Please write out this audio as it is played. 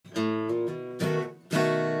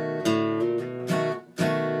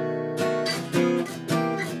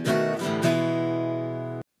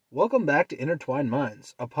Welcome back to Intertwined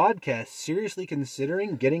Minds, a podcast seriously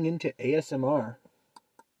considering getting into ASMR.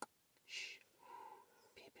 Shh.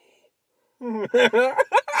 Pee-pee.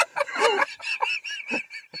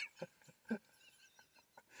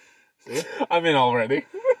 See? I'm in already.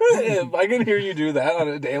 If I can hear you do that on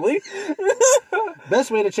a daily.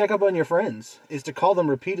 Best way to check up on your friends is to call them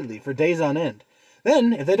repeatedly for days on end.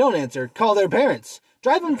 Then, if they don't answer, call their parents.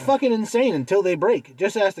 Drive them fucking insane until they break.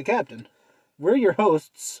 Just ask the captain. We're your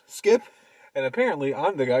hosts, Skip. And apparently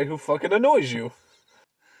I'm the guy who fucking annoys you.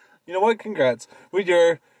 You know what? Congrats. With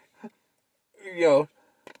your,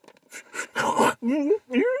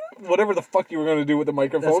 whatever the fuck you were going to do with the That's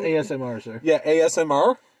microphone. ASMR, sir. Yeah,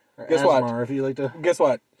 ASMR. Or Guess ASMR, what? if you like to. Guess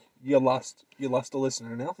what? You lost a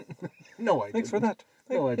listener now. No, I didn't. Thanks for that.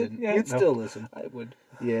 No, I didn't. Yeah, You'd no. still listen. I would.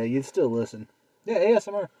 Yeah, you'd still listen. Yeah,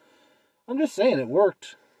 ASMR. I'm just saying, it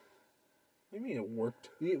worked. What do you mean it worked?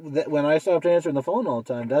 When I stopped answering the phone all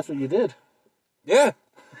the time, that's what you did. Yeah.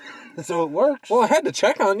 So it works. Well, I had to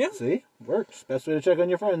check on you. See? Works. Best way to check on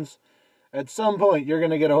your friends. At some point, you're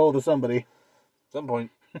going to get a hold of somebody. At some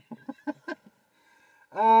point.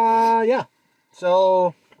 Yeah.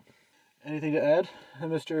 So, anything to add,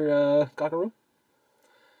 Mr. Kakaru?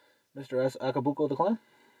 Mr. Akabuko the Clown?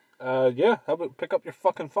 Yeah. How about pick up your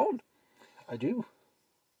fucking phone? I do.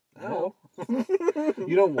 No.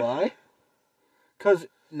 You know why? Because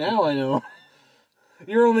now I know.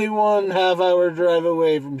 You're only 1.5 hour drive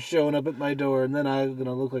away from showing up at my door, and then I'm going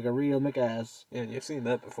to look like a real McAss. Yeah, you've seen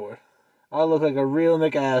that before. I'll look like a real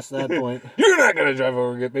McAss at that point. You're not gonna drive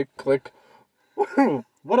over and get me. Click.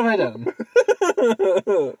 What have I done?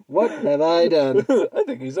 What have I done? I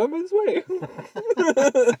think he's on his way.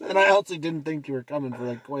 And I also didn't think you were coming for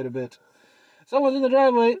like quite a bit. Someone's in the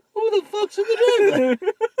driveway. Who the fuck's in the driveway?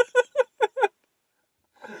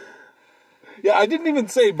 Yeah, I didn't even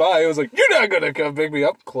say bye. I was like, you're not gonna come pick me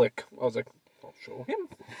up. Click. I was like, I'll show him.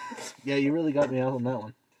 Yeah, you really got me out on that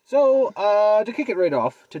one. So, to kick it right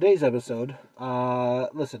off, today's episode,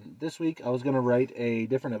 listen, this week I was going to write a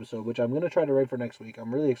different episode, which I'm going to try to write for next week.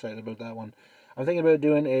 I'm really excited about that one. I'm thinking about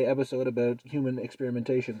doing a episode about human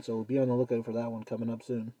experimentation, so be on the lookout for that one coming up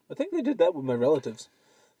soon. I think they did that with my relatives.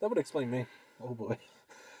 That would explain me. Oh boy.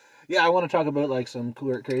 Yeah, I want to talk about like some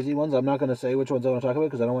cool, crazy ones. I'm not going to say which ones I want to talk about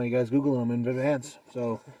because I don't want you guys Googling them in advance.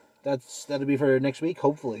 So, that'll be for next week,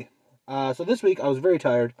 hopefully. So this week I was very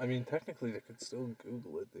tired. I mean, technically they could still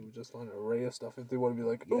Google it. They would just find an array of stuff if they want to be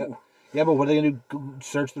like, ooh. Yeah, but what are they going to do?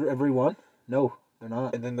 Search through every one? No, they're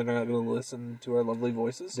not. And then they're not going to listen to our lovely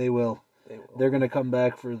voices? They will. They will. They're going to come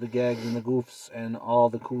back for the gags and the goofs and all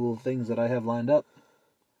the cool things that I have lined up.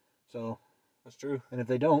 So, That's true. and if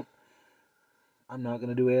they don't, I'm not going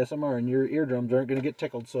to do ASMR and your eardrums aren't going to get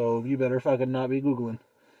tickled, so you better fucking not be Googling.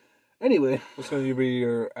 Anyway. What's going to be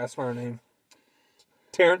your ASMR name?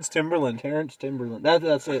 Terrence Timberland. Terrence Timberland.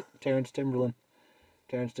 That's it. Terrence Timberland.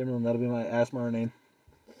 Terrence Timberland. That'll be my ASMR name.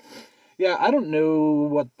 Yeah, I don't know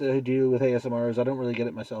what the deal with ASMR is. I don't really get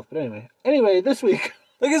it myself. But anyway, this week.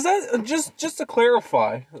 Like, is that, just to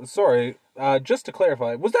clarify, sorry, just to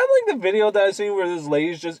clarify, was that like the video that I seen where this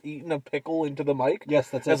lady's just eating a pickle into the mic? Yes,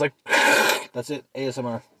 that's it. It's like, That's it.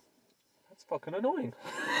 ASMR. that's fucking annoying.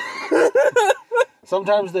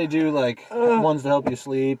 Sometimes they do like ones to help you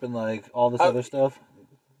sleep and like all this other stuff.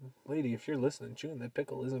 Lady, if you're listening, chewing that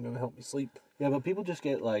pickle isn't going to help me sleep. Yeah, but people just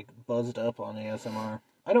get like buzzed up on ASMR.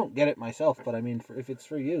 I don't get it myself, but I mean, if it's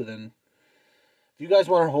for you, then if you guys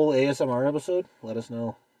want a whole ASMR episode, let us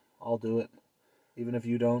know. I'll do it. Even if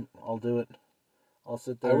you don't, I'll do it. I'll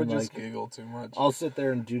sit there. I would and, just like, giggle too much. I'll sit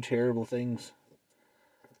there and do terrible things.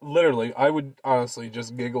 Literally, I would honestly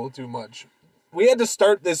just giggle too much. We had to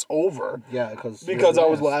start this over Yeah, because I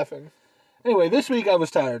was laughing. Anyway, this week I was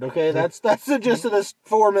tired, okay? That's the gist of this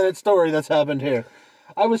 4-minute story that's happened here.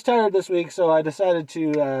 I was tired this week, so I decided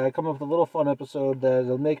to come up with a little fun episode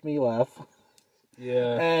that'll make me laugh.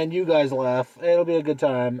 Yeah. And you guys laugh. It'll be a good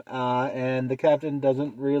time. And the captain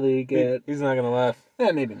doesn't really get... He's not going to laugh.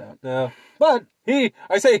 maybe not. No. But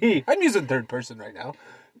I say he. I'm using third person right now.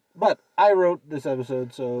 I wrote this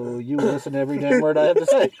episode, so you listen to every damn word I have to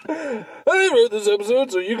say. I wrote this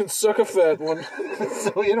episode, so you can suck a fat one.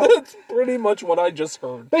 So, you know... That's pretty much what I just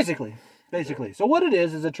heard. Basically. So what it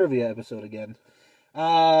is a trivia episode again.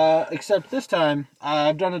 Except this time,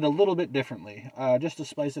 I've done it a little bit differently. Just to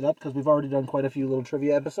spice it up, because we've already done quite a few little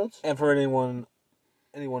trivia episodes. And for anyone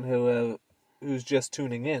who's just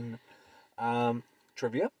tuning in,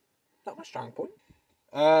 trivia, not my strong point.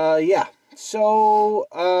 Yeah. So,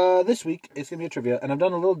 this week, it's going to be a trivia, and I've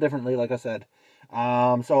done a little differently, like I said.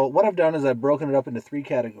 So what I've done is I've broken it up into 3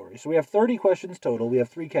 categories. So we have 30 questions total. We have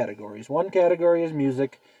 3 categories. One category is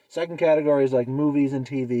music. Second category is like movies and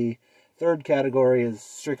TV. Third category is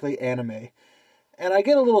strictly anime. And I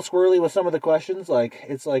get a little squirrely with some of the questions. Like,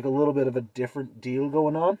 it's like a little bit of a different deal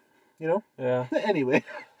going on, you know? Yeah. Anyway.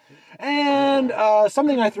 And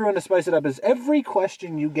something I threw in to spice it up is every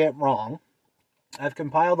question you get wrong, I've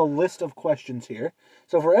compiled a list of questions here.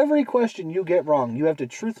 So for every question you get wrong, you have to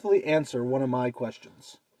truthfully answer one of my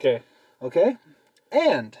questions. Okay. Okay?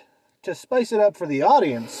 And to spice it up for the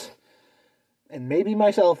audience, and maybe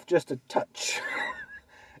myself just a touch,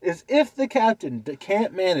 is if the captain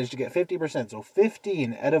can't manage to get 50%, so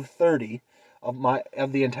 15 out of 30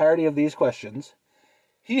 of the entirety of these questions,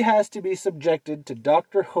 he has to be subjected to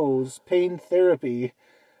Dr. Ho's pain therapy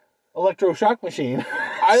electroshock machine.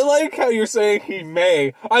 I like how you're saying he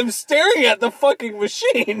may. I'm staring at the fucking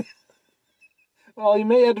machine. Well, he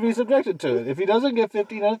may have to be subjected to it if he doesn't get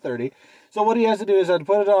 15 out of 30. So what he has to do is I'd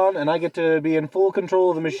put it on, and I get to be in full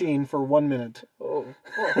control of the machine for 1 minute. Oh,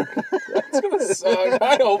 that's gonna suck.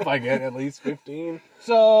 I hope I get at least 15.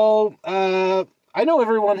 So, I know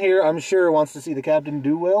everyone here, I'm sure, wants to see the captain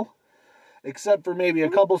do well. Except for maybe a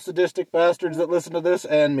couple sadistic bastards that listen to this,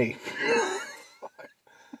 and me.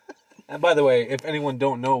 And by the way, if anyone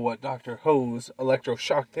don't know what Dr. Ho's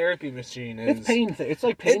electroshock therapy machine is, It's pain. It's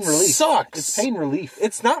like pain it relief. sucks. It's pain relief.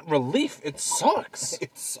 It's not relief. It sucks.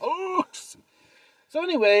 It sucks. So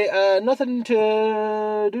anyway, nothing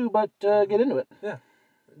to do but get into it. Yeah.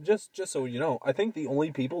 Just so you know, I think the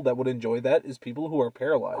only people that would enjoy that is people who are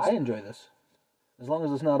paralyzed. I enjoy this. As long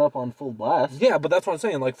as it's not up on full blast. Yeah, but that's what I'm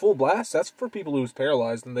saying. Like, full blast, that's for people who's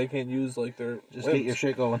paralyzed and they can't use, like, their Just limbs. get your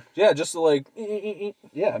shit going. Yeah, just to, like...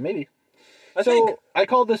 Yeah, maybe. I think... I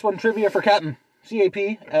called this one Trivia for Captain.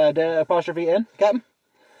 C-A-P, apostrophe N, Captain.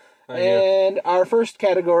 And our first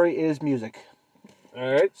category is music.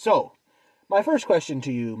 Alright. So, my first question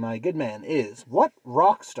to you, my good man, is what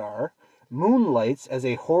rock star moonlights as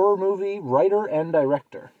a horror movie writer and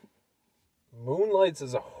director? Moonlights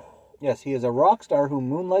is a... Yes, he is a rock star who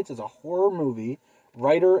moonlights as a horror movie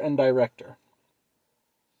writer and director.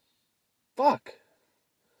 Fuck.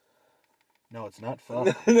 No, it's not fuck.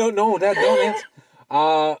 no, Dad, don't answer.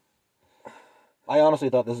 I honestly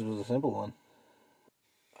thought this was a simple one.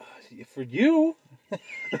 For you...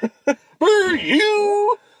 For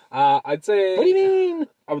you! I'd say... What do you mean?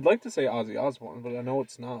 I would like to say Ozzy Osbourne, but I know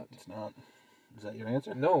it's not. It's not. Is that your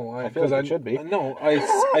answer? No, I feel like it should be. No,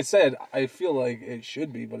 I said I feel like it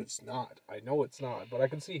should be, but it's not. I know it's not, but I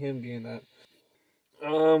can see him being that.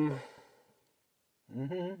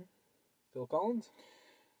 Phil Collins?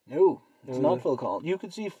 No, it's not Phil Collins. You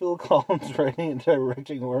could see Phil Collins writing and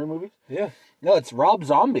directing horror movies. Yeah. No, it's Rob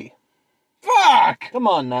Zombie. Fuck! Come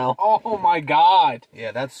on now. Oh my god.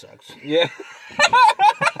 Yeah, that sucks. Yeah.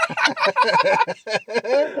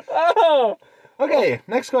 Oh. Okay,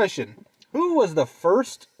 next question. Who was the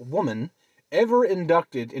first woman ever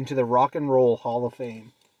inducted into the Rock and Roll Hall of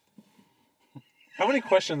Fame? How many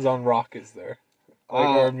questions on rock is there?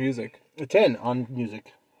 Or music? 10 on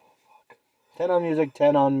music. 10 on music,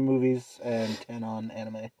 10 on movies, and 10 on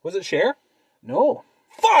anime. Was it Cher? No.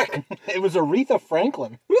 Fuck! It was Aretha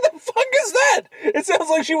Franklin. Who the fuck is that? It sounds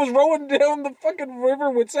like she was rowing down the fucking river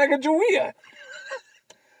with Sacagawea.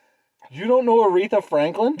 You don't know Aretha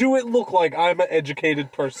Franklin? Do it look like I'm an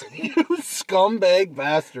educated person? You scumbag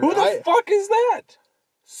bastard. Who the fuck is that?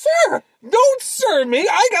 Sir! Don't sir me!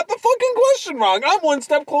 I got the fucking question wrong. I'm one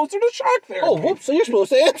step closer to shock therapy. Oh, whoops, so you're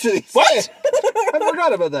supposed to answer these. What? I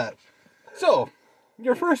forgot about that. So,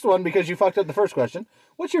 your first one, because you fucked up the first question.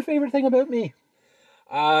 What's your favorite thing about me?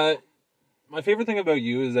 My favorite thing about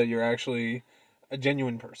you is that you're actually a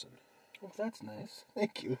genuine person. Oh, that's nice.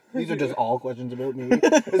 Thank you. These are just all questions about me.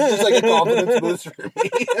 It's just like a confidence boost for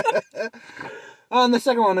me. And the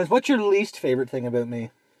second one is, what's your least favorite thing about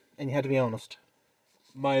me? And you have to be honest.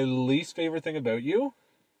 My least favorite thing about you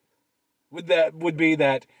would be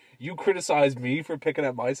that you criticize me for picking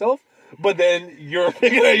at myself, but then you're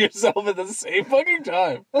picking at yourself at the same fucking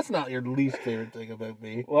time. That's not your least favorite thing about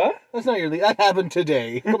me. What? That's not your least. That happened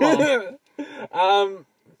today. Come on.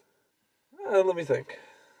 Let me think.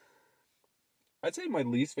 I'd say my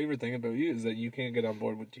least favorite thing about you is that you can't get on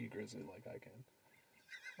board with T Grizzly like I can.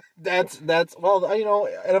 That's well, you know,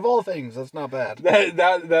 out of all things, that's not bad.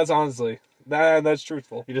 That's honestly that's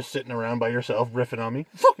truthful. You're just sitting around by yourself riffing on me.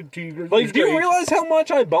 Fucking T Grizzly. Like, do you realize how much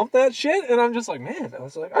I bumped that shit? And I'm just like, man, I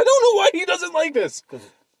was like, I don't know why he doesn't like this. Because,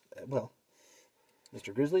 well,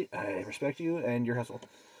 Mr. Grizzly, I respect you and your hustle.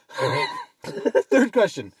 Third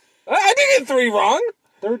question. I did get 3 wrong.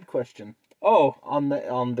 Third question. Oh, On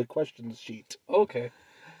the questions sheet. okay.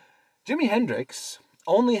 Jimi Hendrix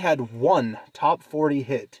only had one top 40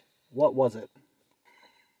 hit. What was it?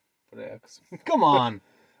 Put an X. Come on.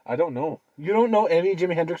 I don't know. You don't know any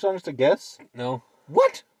Jimi Hendrix songs to guess? No.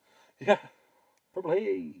 What? Yeah. Purple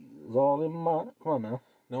Haze, all in my... Come on now.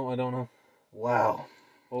 No, I don't know. Wow.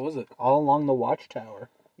 What was it? All Along the Watchtower.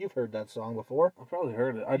 You've heard that song before. I probably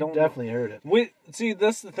heard it. I don't Definitely heard it. Wait, see,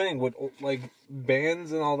 that's the thing with like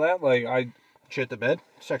bands and all that. Like Shit the bed?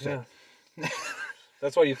 Sex yeah. it.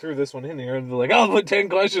 That's why you threw this one in here and be like, I'll put 10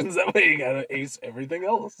 questions. That way you gotta ace everything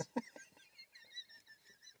else.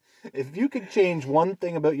 If you could change one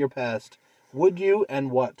thing about your past, would you, and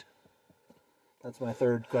what? That's my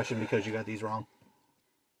third question because you got these wrong.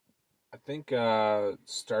 I think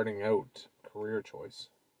starting out, career choice.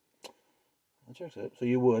 That checks out. So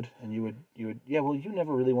you would, and you would. Yeah, well, you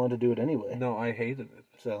never really wanted to do it anyway. No, I hated it.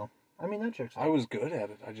 So, I mean, that checks out. I was good at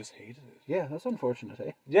it. I just hated it. Yeah, that's unfortunate,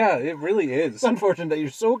 eh? Yeah, it really It's is. unfortunate that you're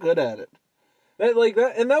so good at it.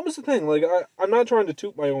 And that was the thing. Like, I'm not trying to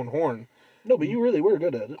toot my own horn. No, but you really were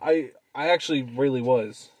good at it. I actually really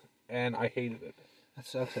was, and I hated it. That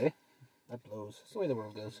sucks, eh? That blows. That's the way the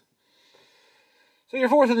world goes. So your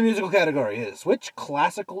fourth in the musical category is, which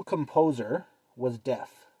classical composer was deaf?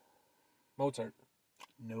 Mozart.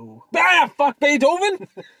 No. Ah, fuck Beethoven!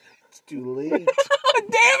 It's too late.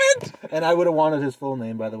 Damn it! And I would have wanted his full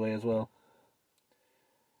name, by the way, as well.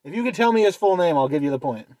 If you could tell me his full name, I'll give you the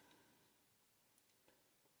point.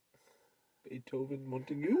 Beethoven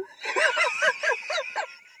Montague?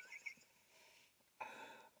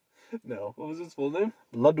 No. What was his full name?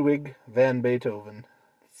 Ludwig van Beethoven.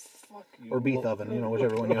 Fuck you. Or Beethoven, you know,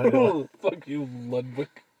 whichever one you want to go. Fuck you, Ludwig.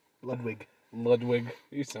 Ludwig. Ludwig.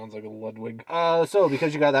 He sounds like a Ludwig. So,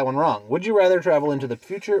 because you got that one wrong, would you rather travel into the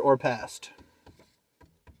future or past?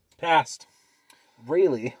 Past.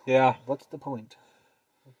 Really? Yeah. What's the point?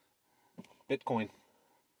 Bitcoin.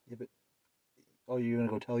 Yeah, but... Oh, you're going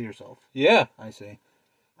to go tell yourself. Yeah. I see.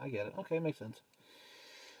 I get it. Okay, makes sense.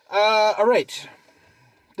 All right.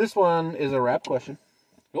 This one is a rap question.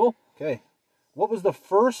 Cool. Okay. What was the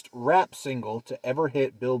first rap single to ever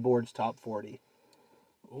hit Billboard's Top 40?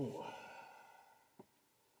 Ooh.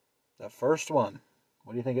 The first one.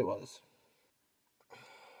 What do you think it was?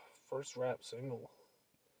 First rap single.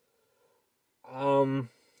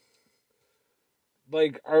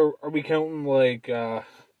 Like, are we counting like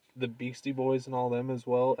the Beastie Boys and all them as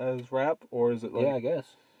well as rap, or is it like? Yeah, I guess.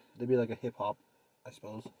 They'd be like a hip hop, I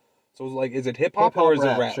suppose. So it's like, is it hip hop or is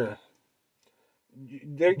it rap? Sure.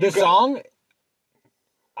 The Song,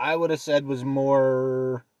 I would have said was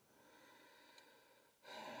more.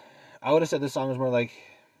 I would have said this song was more like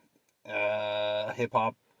hip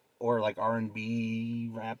hop or like R&B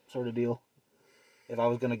rap sort of deal. If I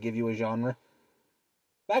was gonna give you a genre,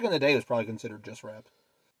 back in the day, it was probably considered just rap.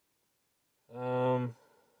 Dude,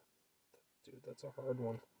 that's a hard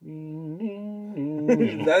one.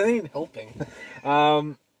 Ding, That ain't helping.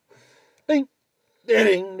 ding,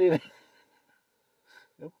 ding, ding.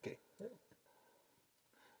 Okay.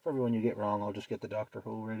 For everyone you get wrong, I'll just get the Doctor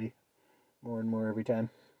Who ready more and more every time.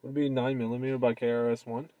 Would it be 9mm by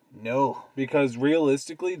KRS-One? No. Because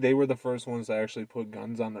realistically, they were the first ones to actually put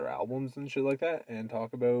guns on their albums and shit like that and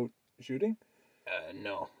talk about shooting.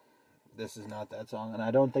 No. This is not that song, and I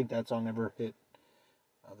don't think that song ever hit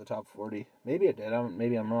the top 40. Maybe it did.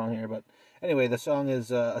 Maybe I'm wrong here, but anyway, the song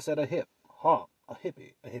is I said a hip hop, a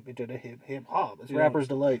hippie to the hip hop. It's Rapper's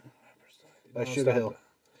Delight by Sugar Hill.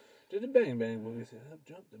 Did it bang bang boogie say up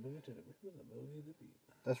jump the boogie to the rhythm of the boogie the beat.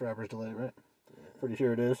 That's Rapper's Delight, right? Yeah. Pretty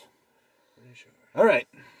sure it is. Pretty sure. All right.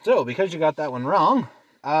 So because you got that one wrong,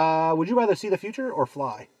 would you rather see the future or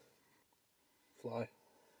fly? Fly.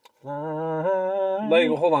 Fly. Like,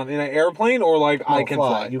 hold on, in an airplane or like No, I can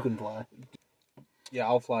fly? You can fly. Yeah,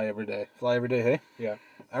 I'll fly every day. Fly every day, hey? Yeah.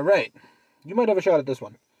 All right. You might have a shot at this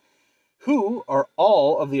one. Who are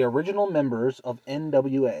all of the original members of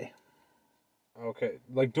NWA? Okay.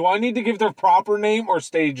 Like, do I need to give their proper name or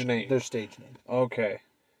stage name? Their stage name. Okay.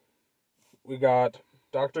 We got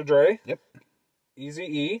Dr. Dre. Yep.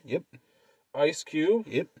 Eazy-E. Yep. Ice Cube.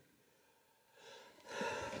 Yep.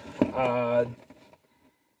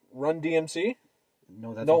 Run DMC.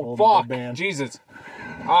 No, that's a No, whole fuck. different band. Jesus.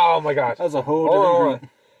 Oh my god. That's a whole Hold different on.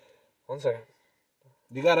 group. 1 second.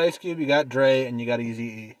 You got Ice Cube, you got Dre, and you got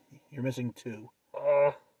Eazy-E. You're missing two.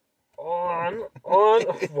 On.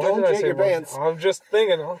 Why Don't did I shake say your one? pants. I'm just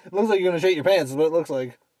thinking. It looks like you're gonna shake your pants. Is what it looks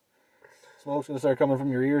like. Smoke's gonna start coming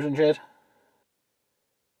from your ears and shit.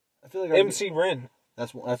 I feel like MC Ren.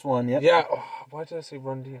 That's one. Yep. Yeah. Oh, why did I say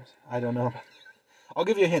Run DMC? I don't know. I'll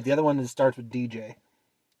give you a hint. The other one starts with DJ.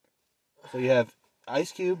 So you have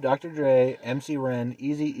Ice Cube, Dr. Dre, MC Ren,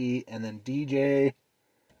 Eazy-E, and then DJ.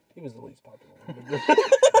 He was the least popular one.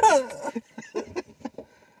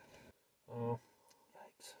 Oh.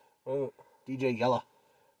 Yikes. DJ Yella.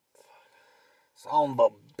 It's on the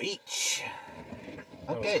beach.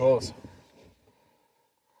 That was Okay. close.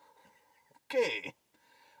 Okay.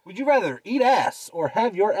 Would you rather eat ass or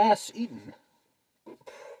have your ass eaten?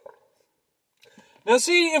 Now,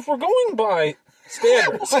 see, if we're going by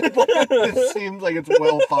standards, It seems like it's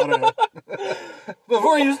well thought out.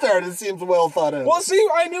 Before you start, it seems well thought out. well, see,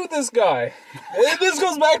 I knew this guy. And this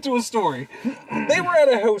goes back to a story. They were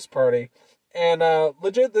at a house party, and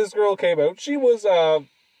legit, this girl came out. She was a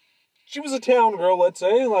town girl, let's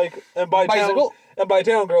say, like, and by Bicycle?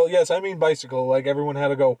 town girl, yes, I mean bicycle. Like everyone had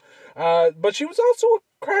to go, but she was also a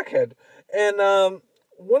crackhead, and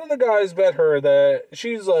one of the guys bet her that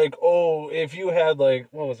she's like, oh, if you had like,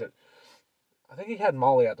 what was it? I think he had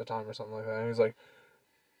Molly at the time or something like that. And he's like,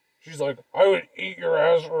 she's like, I would eat your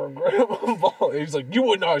ass for a gram of Molly. He's like, you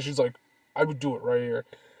would not. She's like, I would do it right here.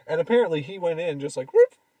 And apparently he went in just like,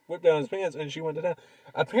 whipped down his pants, and she went to town.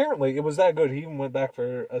 Apparently it was that good. He even went back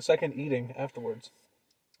for a second eating afterwards.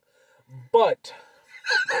 But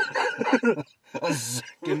A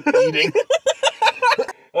second eating.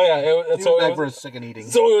 oh yeah, So back for a second eating.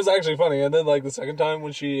 so it was actually funny. And then like the second time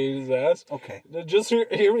when she ate his ass, Okay. just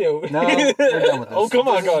hear me out. No, we're done with this. Oh come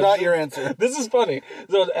on, This is guys. not your answer. This is funny.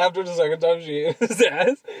 So after the second time she ate his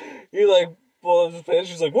ass, he like pulled up his pants.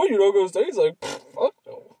 She's like, "What? You don't go stay?" He's like, "Fuck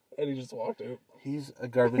no," and he just walked out. He's a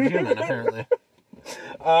garbage human, apparently.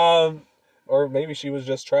 Or maybe she was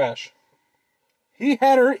just trash, He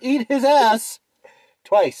had her eat his ass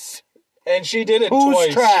twice. and she did it Who's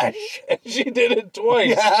twice. trash? And she did it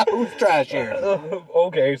twice. Yeah, who's trash here?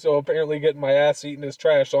 Okay, so apparently getting my ass eaten is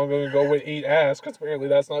trash. So I'm going to go with eat ass because apparently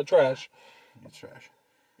that's not trash. It's trash.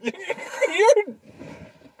 You're...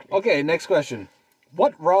 Okay, next question.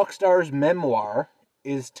 What rock star's memoir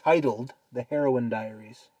is titled The Heroin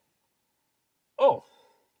Diaries? Oh,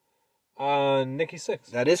 Nikki Sixx.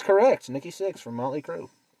 That is correct. Nikki Sixx from Motley Crue.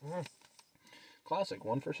 Classic,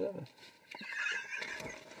 1 for 7.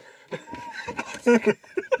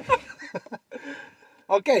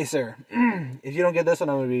 Okay, sir. If you don't get this one,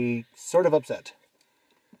 I'm going to be sort of upset.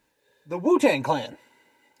 The Wu-Tang Clan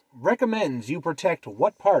recommends you protect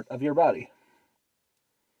what part of your body?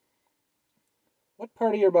 What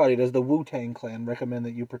part of your body does the Wu-Tang Clan recommend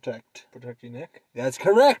that you protect? Protect your neck. That's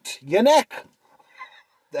correct. Your neck.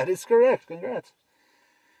 That is correct. Congrats.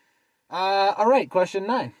 All right, question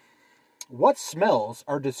 9. What smells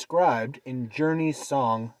are described in Journey's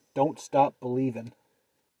song Don't Stop Believin'?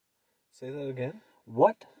 Say that again.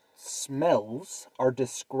 What smells are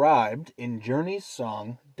described in Journey's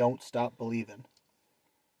song Don't Stop Believin'?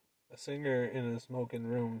 A singer in a smoking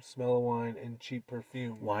room, smell of wine and cheap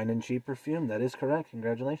perfume. Wine and cheap perfume. That is correct.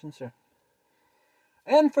 Congratulations, sir.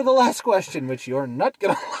 And for the last question, which you're not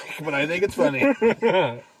going to like, but I think it's funny.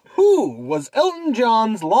 Who was Elton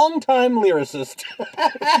John's longtime lyricist?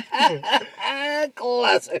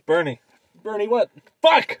 Classic. Bernie. Bernie what?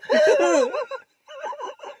 Fuck!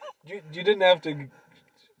 you didn't have to...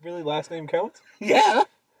 Really, last name counts? Yeah.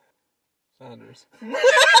 Sanders.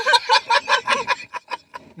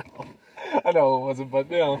 I know it wasn't, but,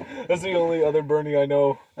 you know, that's the only other Bernie I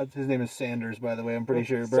know. His name is Sanders, by the way. I'm pretty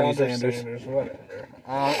sure. Bernie Sanders. Whatever.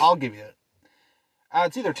 I'll give you it.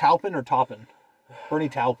 It's either Taupin or Toppin. Bernie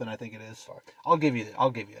Taupin, I think it is. Fuck. I'll give you it.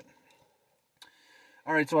 All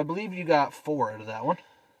right, so I believe you got 4 out of that one.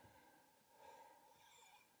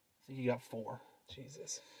 I think you got 4.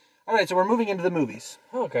 Jesus. All right, so we're moving into the movies.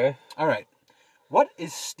 Okay. All right. What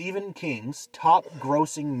is Stephen King's top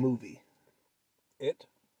grossing movie? It?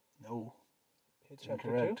 No. It chapter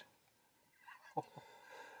Incorrect.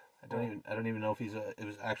 I don't even know if it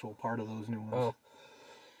was actual part of those new ones.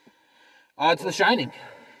 Oh. It's The Shining.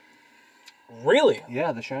 Really?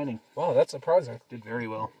 Yeah, The Shining. Wow, that's surprising. Did very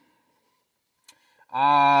well.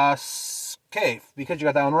 Okay, because you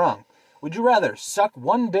got that one wrong. Would you rather suck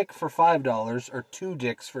 1 dick for $5 or 2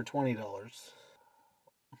 dicks for $20?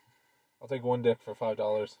 I'll take 1 dick for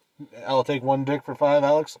 $5. I'll take 1 dick for 5,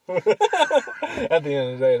 Alex. At the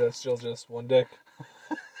end of the day, that's still just 1 dick.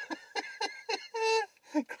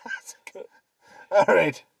 Classic. All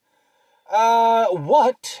right.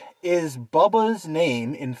 What is Bubba's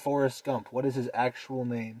name in Forrest Gump? What is his actual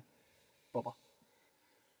name? Bubba.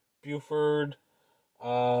 Buford,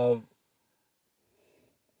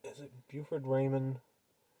 is it Buford Raymond?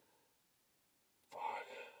 Fuck.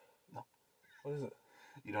 No. What is it?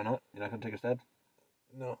 You don't know it? You're not going to take a stab?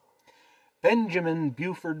 No. Benjamin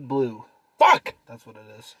Buford Blue. Fuck! That's what it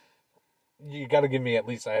is. You gotta give me at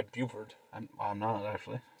least I had Buford. I'm not,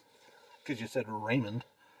 actually. Because you said Raymond.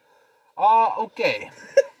 Okay.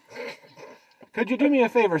 Could you do me a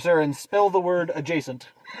favor, sir, and spell the word adjacent?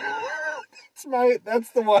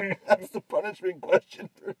 That's the one. That's the punishment question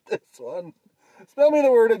for this one. Spell me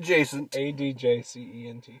the word adjacent.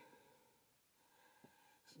 ADJCENT.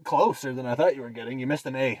 Closer than I thought you were getting. You missed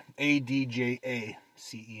an A.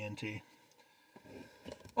 ADJACENT.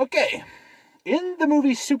 Okay. In the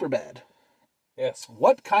movie Superbad, Yes.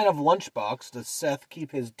 what kind of lunchbox does Seth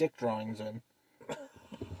keep his dick drawings in?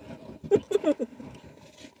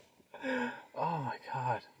 Oh my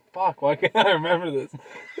god. Fuck, why can't I remember this?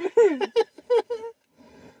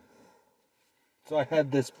 So I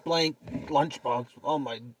had this blank lunchbox with all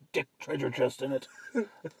my dick treasure chest in it. It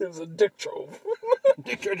was a dick trove.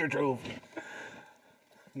 Dick treasure trove.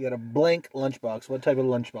 You had a blank lunchbox. What type of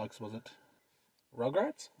lunchbox was it?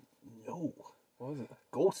 Rugrats? No. What was it?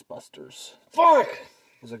 Ghostbusters. Fuck!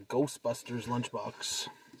 It was a Ghostbusters lunchbox.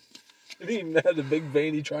 It even had a big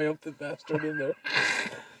veiny triumphant bastard in there.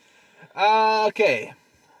 Okay.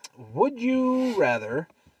 Would you rather...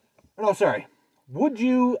 No, sorry. Would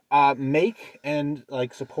you make and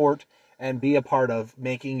support and be a part of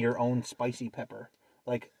making your own spicy pepper?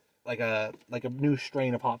 Like a new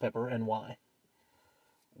strain of hot pepper, and why?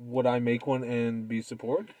 Would I make one and be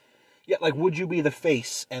support? Yeah, would you be the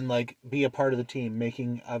face and be a part of the team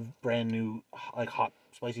making a brand new hot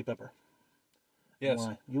spicy pepper? Yes.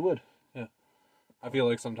 Why? You would. Yeah. I feel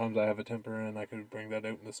like sometimes I have a temper and I could bring that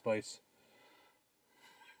out in the spice.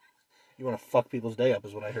 You want to fuck people's day up,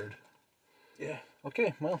 is what I heard. Yeah.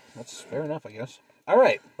 Okay, well, that's fair enough, I guess. All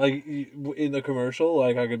right. Like, in the commercial,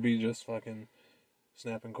 I could be just fucking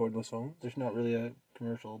snapping cordless phones. There's not really a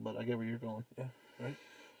commercial, but I get where you're going. Yeah, right?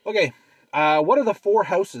 Okay. What are the 4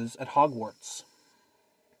 houses at Hogwarts?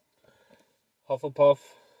 Hufflepuff,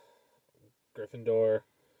 Gryffindor,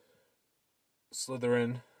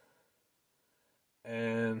 Slytherin,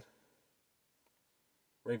 and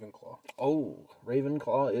Ravenclaw. Oh,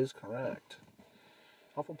 Ravenclaw is correct.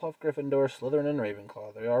 Hufflepuff, Gryffindor, Slytherin, and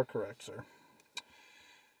Ravenclaw. They are correct, sir.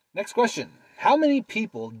 Next question. How many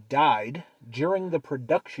people died during the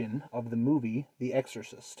production of the movie The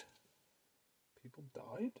Exorcist? People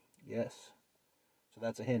died? Yes. So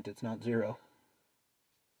that's a hint. It's not 0.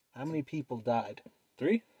 How many people died?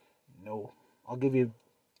 3? No. I'll give you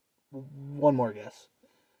one more guess.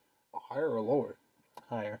 Higher or lower?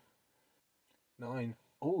 Higher. 9.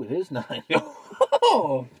 Oh, it is 9.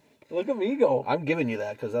 Oh, look at me go. I'm giving you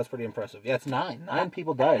that because that's pretty impressive. Yeah, it's 9. 9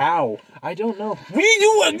 people died. How? I don't know.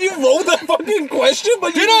 You wrote the fucking question,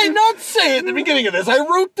 but Did I not say at the beginning of this? I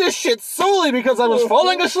wrote this shit solely because I was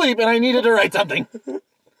falling asleep and I needed to write something.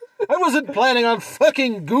 I wasn't planning on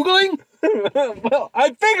fucking Googling. Well,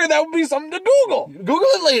 I figured that would be something to Google. Google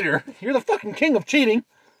it later. You're the fucking king of cheating.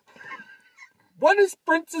 What is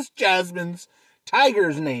Princess Jasmine's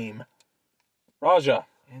tiger's name? Raja.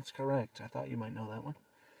 It's correct. I thought you might know that one.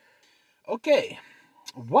 Okay.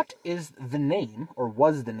 What is the name, or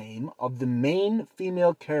was the name, of the main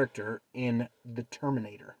female character in The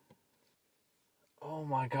Terminator? Oh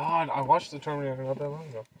my god, I watched The Terminator not that long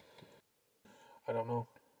ago. I don't know.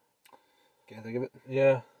 Can't think of it?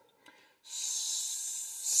 Yeah.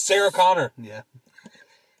 Sarah Connor. Yeah.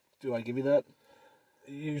 Do I give you that?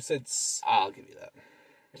 You said... I'll give you that.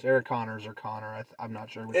 Sarah Connors or Connor. I'm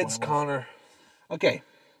not sure which one it was. It's Connor. Okay.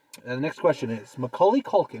 The next question is, Macaulay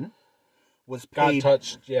Culkin was paid... Got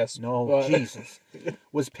touched, yes. No, but... Jesus.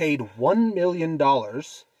 Was paid $1 million,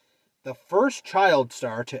 the first child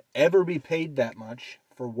star to ever be paid that much,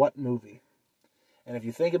 for what movie? And if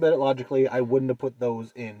you think about it logically, I wouldn't have put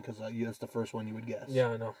those in, because that's the first one you would guess. Yeah,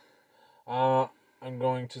 I know. I'm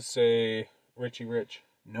going to say Richie Rich.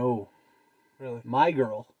 No. Really? My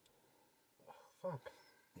Girl. Oh, fuck.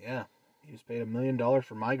 Yeah. He was paid $1 million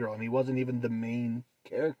for My Girl, and he wasn't even the main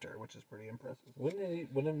character, which is pretty impressive. Wouldn't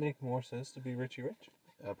it make more sense to be Richie Rich?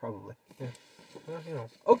 Probably. Yeah. Well, you know.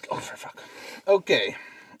 Okay. Oh, for fuck. Okay.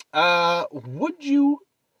 Would you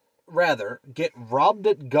rather get robbed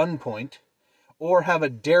at gunpoint or have a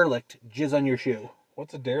derelict jizz on your shoe?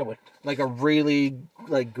 What's a derelict? Like a really,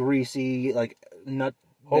 greasy, nut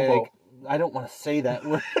Hobo. bag. I don't want to say that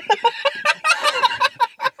word.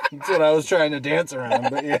 That's what I was trying to dance around,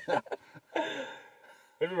 but yeah.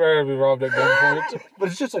 I'd rather be robbed at gunpoint. But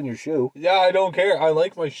it's just on your shoe. Yeah, I don't care. I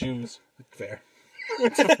like my shoes. Fair.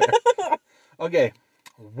 It's fair. Okay.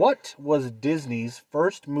 What was Disney's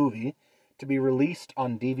first movie to be released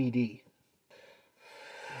on DVD?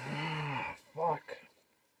 Fuck.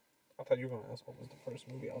 I thought you were going to ask what was the first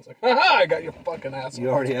movie. I was like, haha, I got your fucking ass. You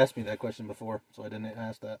already asked me that question before, so I didn't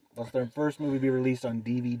ask that. What's their first movie be released on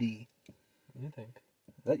DVD? What do you think?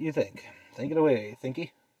 That you think. Think it away,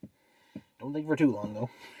 Thinky. Don't think for too long, though.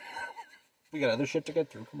 We got other shit to get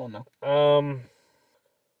through. Come on now.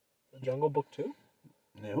 The Jungle Book 2?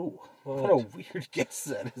 No. What? What a weird guess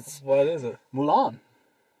that is. What is it? Mulan.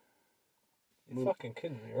 You're fucking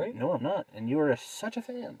kidding me, right? No, I'm not. And you were such a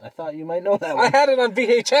fan. I thought you might know that I one. had it on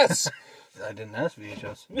VHS. I didn't ask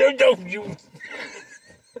VHS. No, you.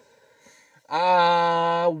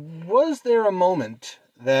 Was there a moment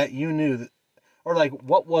that you knew that, or like,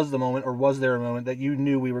 what was the moment, or was there a moment that you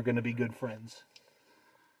knew we were going to be good friends?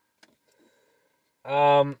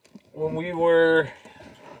 When we were,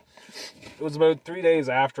 it was about 3 days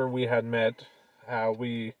after we had met.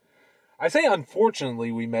 I say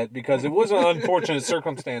unfortunately we met because it was an unfortunate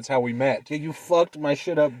circumstance how we met. Yeah, you fucked my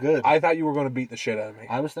shit up good. I thought you were going to beat the shit out of me.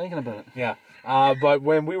 I was thinking about it. Yeah. But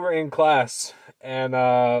when we were in class and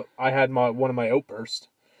I had one of my outbursts.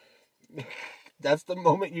 That's the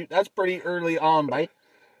moment that's pretty early on, right?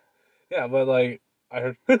 Yeah, but like I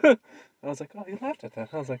heard, I was like, oh, you laughed at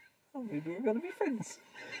that. I was like, oh, maybe we're gonna be friends.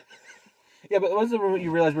 Yeah, but it was the moment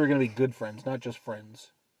you realized we were going to be good friends, not just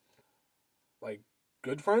friends. Like,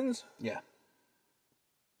 good friends? Yeah.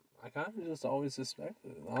 I kind of just always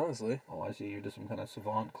suspected it, honestly. Oh, I see. You're just some kind of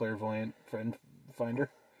savant, clairvoyant friend finder.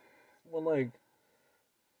 Well, like,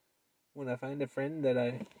 when I find a friend that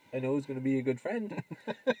I know is going to be a good friend,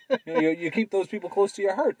 you keep those people close to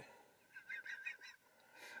your heart.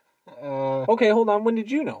 Okay, hold on. When did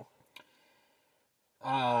you know?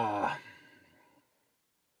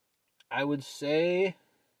 I would say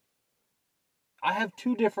I have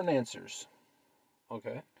two different answers.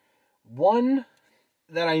 Okay. One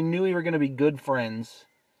that I knew we were going to be good friends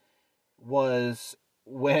was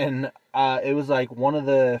when it was like one of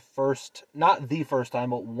the first, not the first time,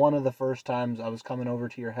 but one of the first times I was coming over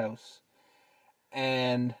to your house.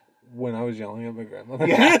 And when I was yelling at my grandmother.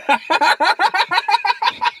 Yeah.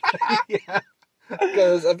 Yeah.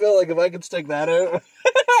 Because I feel like if I could stick that out,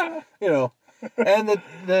 you know. And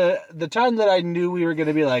the time that I knew we were going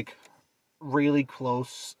to be like really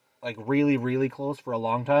close, like really, really close for a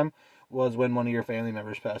long time, was when one of your family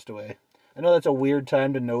members passed away. I know that's a weird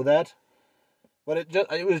time to know that, but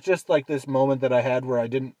it was just like this moment that I had where I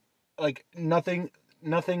didn't, like, nothing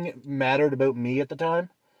mattered about me at the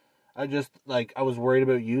time. I just, like, I was worried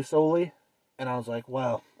about you solely, and I was like,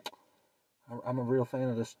 wow, I'm a real fan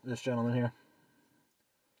of this gentleman here.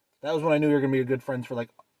 That was when I knew we were going to be good friends for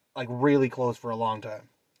like really close for a long time.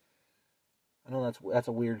 I know that's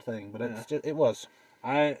a weird thing, but it was.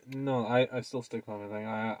 I still stick on my thing.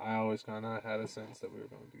 I always kind of had a sense that we were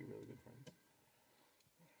going to be really good friends.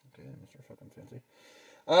 Okay, Mr. Fucking Fancy.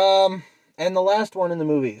 And the last one in the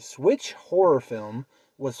movies. Which horror film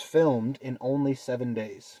was filmed in only 7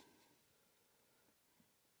 days?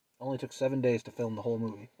 Only took 7 days to film the whole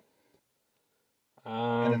movie.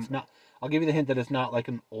 And it's not. I'll give you the hint that it's not like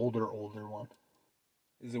an older one.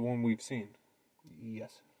 Is it one we've seen?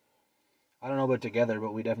 Yes. I don't know about together,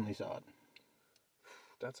 but we definitely saw it.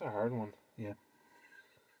 That's a hard one. Yeah.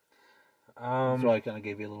 So I kind of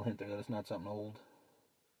gave you a little hint there that it's not something old.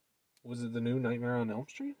 Was it the new Nightmare on Elm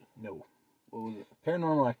Street? No. What was it?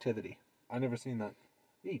 Paranormal Activity. I never seen that.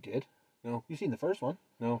 Yeah, you did. No. You seen the first one?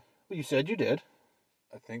 No. Well, you said you did.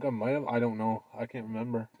 I think I might have. I don't know. I can't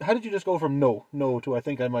remember. How did you just go from no to I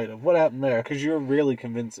think I might have? What happened there? Because you're really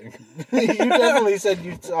convincing. You definitely said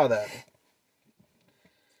you saw that.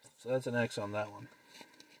 So that's an X on that one.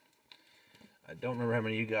 I don't remember how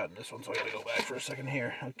many you got in this one, so I gotta go back for a second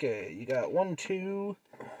here. Okay, you got 1, 2,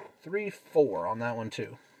 3, 4 on that one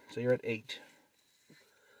too. So you're at 8.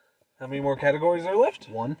 How many more categories are left?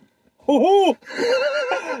 1. Hoo-hoo!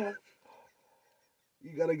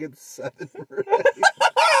 You gotta get 7 right.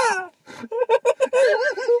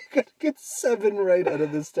 You gotta get 7 right out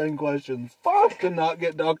of this 10 questions. Fuck! To not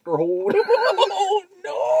get Dr. Hold. Oh,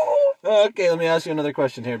 no! Okay, let me ask you another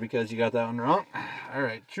question here because you got that one wrong.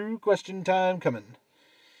 Alright, true question time coming.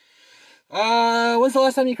 When's the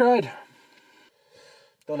last time you cried?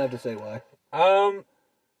 Don't have to say why.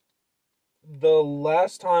 The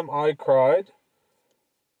last time I cried,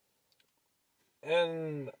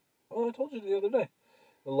 and I told you the other day.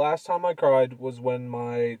 The last time I cried was when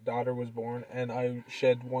my daughter was born, and I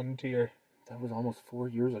shed 1 tear. That was almost 4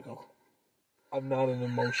 years ago. I'm not an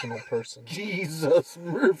emotional person. Jesus,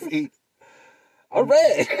 Murphy. All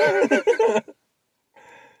right.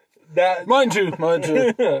 Mine too.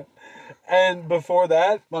 And before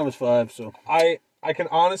that, mine was 5. So I can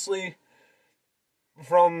honestly,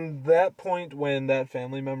 from that point when that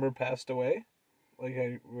family member passed away,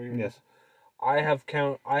 yes, I have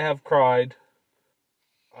cried.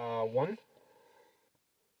 1,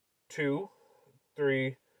 2,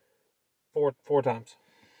 3, 4 times.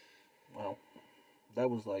 Wow, that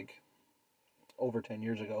was like over 10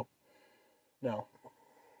 years ago. No,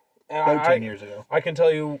 And about 10 years ago. I can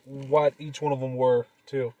tell you what each one of them were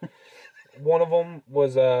too. One of them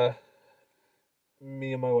was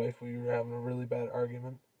me and my wife. We were having a really bad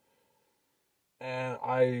argument, and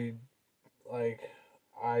I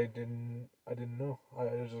didn't know. I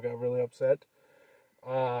just got really upset.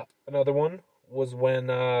 Another one was when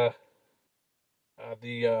the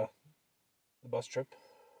bus trip.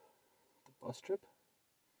 Bus trip?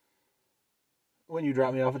 When you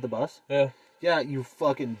dropped me off at the bus? Yeah. Yeah, you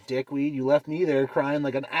fucking dickweed. You left me there crying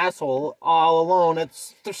like an asshole all alone at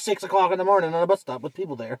 6 o'clock in the morning on a bus stop with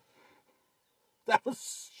people there. That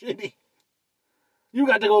was shitty. You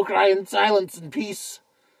got to go cry in silence and peace.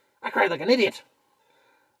 I cried like an idiot.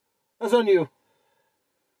 That's on you.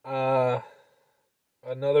 Another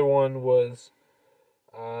one was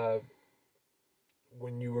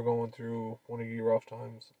when you were going through one of your rough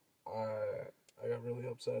times. I got really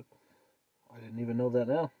upset. I didn't even know that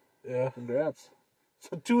now. Yeah. Congrats.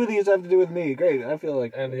 So 2 of these have to do with me. Great. I feel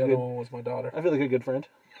like And the other one was my daughter. I feel like a good friend.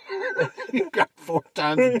 You've got 4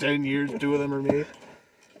 times in 10 years. 2 of them are me.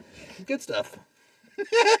 Good stuff.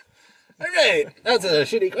 All right. That's a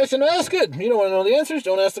shitty question to ask. Good. You don't want to know the answers?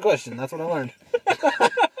 Don't ask the question. That's what I learned.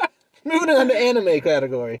 Moving on to anime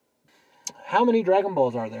category. How many Dragon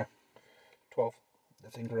Balls are there? 12.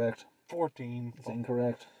 That's incorrect. 14. That's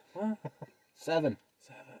incorrect. What? 7.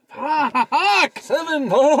 Fuck! 7.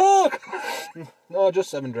 Fuck! No, just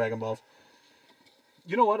 7 Dragon Balls.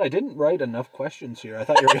 You know what? I didn't write enough questions here. I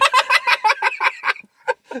thought you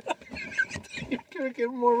were gonna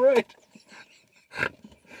get more right.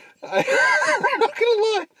 I'm not gonna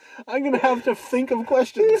lie. I'm gonna have to think of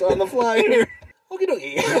questions on the fly here. Okie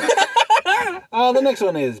dokie. The next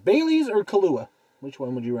one is Bailey's or Kahlua? Which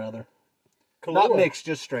one would you rather? Kahlua. Not mixed,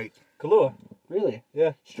 just straight. Kahlua. Really?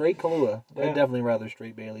 Yeah. Straight Kahlua. Yeah. I'd definitely rather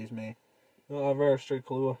straight Bailey's, me. No, I'd rather straight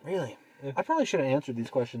Kahlua. Really? Yeah. I probably should have answered these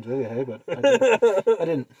questions with you, hey, but I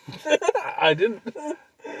didn't. I didn't.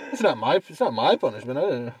 It's not my punishment. I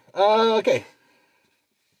didn't. Okay.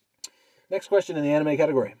 Next question in the anime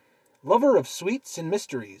category. Lover of sweets and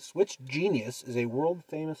mysteries. Which genius is a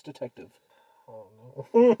world-famous detective? Oh,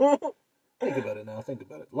 no. Think about it now. Think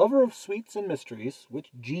about it. Lover of sweets and mysteries. Which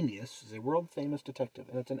genius is a world-famous detective?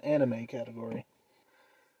 And it's an anime category.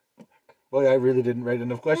 Boy, I really didn't write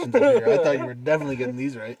enough questions in here. I thought you were definitely getting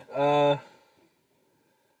these right. Boy,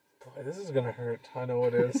 this is gonna hurt. I know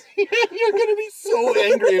it is. You're gonna be so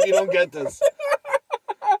angry if you don't get this.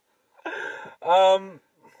 One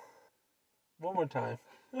more time.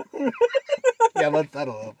 Yeah, let's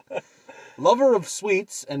settle up. Lover of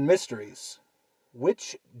sweets and mysteries.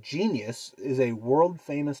 Which genius is a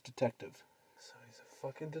world-famous detective? So he's a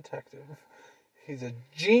fucking detective. He's a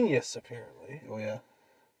genius, apparently. Oh, yeah.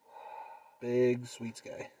 Big sweets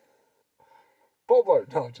guy.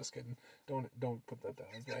 Bobart. No, just kidding. Don't put that down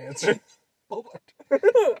as my answer. Bobart.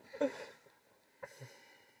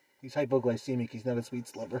 He's hypoglycemic. He's not a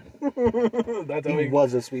sweets lover. That's how He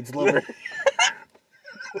was a sweets lover.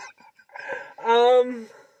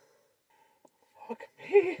 Fuck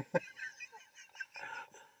me.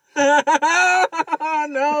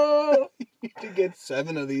 No. You should get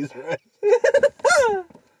 7 of these right.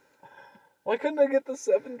 Why couldn't I get the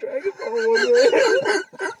 7 Dragon Ball ones right?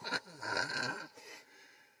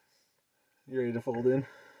 You ready to fold in?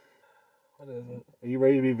 What is it? Are you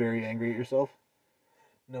ready to be very angry at yourself?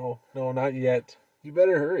 No, not yet. You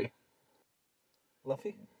better hurry.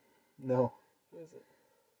 Luffy? No. Who is it?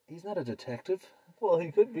 He's not a detective. Well,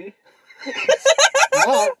 he could be.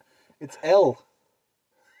 Not. It's L.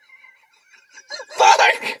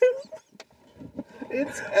 Fuck!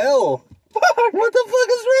 It's L. Fuck! What the fuck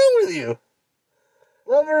is wrong with you?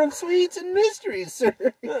 Lover of sweets and mysteries, sir.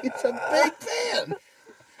 He's a big fan.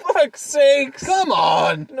 Fuck's sakes! Come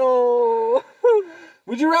on. No!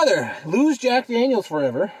 Would you rather lose Jack Daniels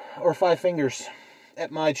forever or 5 fingers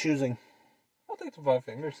at my choosing? I'll take the 5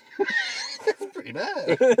 fingers. That's pretty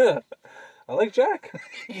bad. I like Jack.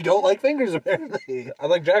 You don't like fingers, apparently. I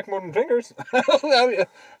like Jack more than fingers.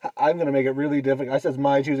 I'm going to make it really difficult. I says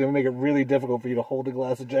my choosing. I'm going to make it really difficult for you to hold a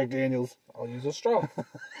glass of Jack Daniels. I'll use a straw.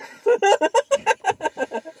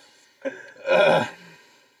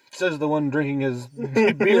 Says the one drinking his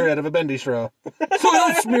beer out of a bendy straw. So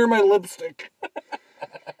I don't smear my lipstick.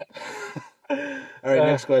 All right,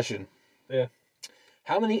 next question. Yeah.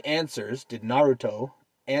 How many answers did Naruto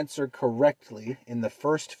answer correctly in the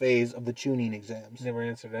first phase of the Chunin exams? Never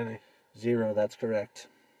answered any. 0, that's correct.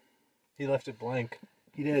 He left it blank.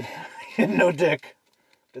 He did. No dick.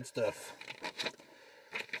 Good stuff.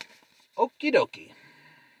 Okie dokie.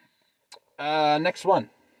 Next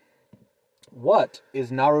one. What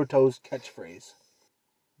is Naruto's catchphrase?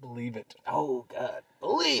 Believe it. Oh, God.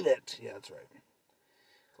 Believe it. Yeah, that's right.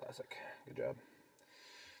 Classic. Good job.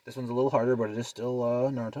 This one's a little harder, but it is still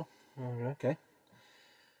Naruto. Okay. Okay.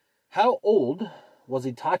 How old was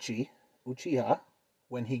Itachi Uchiha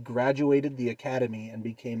when he graduated the academy and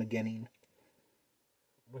became a genin?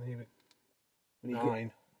 When he was When he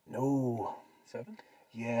 9. No. 7?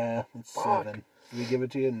 Yeah, it's Fuck. 7. Did we give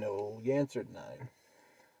it to you? No. You answered 9.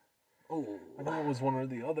 Oh. I know it was one or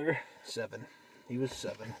the other. 7. He was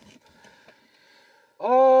 7.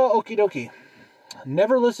 Oh, okie dokie.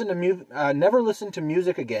 Never listen to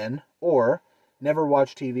music again, or never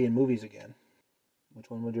watch TV and movies again. Which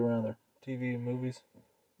one would you rather? TV and movies.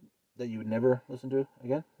 That you would never listen to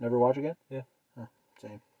again? Never watch again? Yeah. Huh,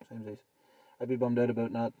 same days. I'd be bummed out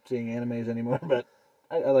about not seeing animes anymore, but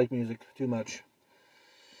I like music too much.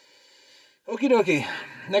 Okie dokie.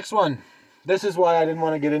 Next one. This is why I didn't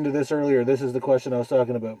want to get into this earlier. This is the question I was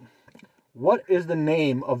talking about. What is the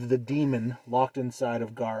name of the demon locked inside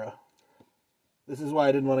of Gaara? This is why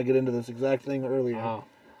I didn't want to get into this exact thing earlier. Oh.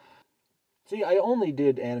 See, I only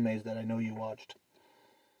did animes that I know you watched.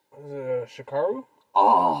 Was it Shikaru?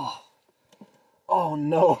 Oh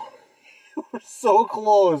no. You were so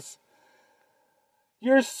close.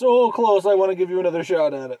 You're so close. I want to give you another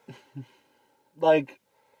shot at it. Like,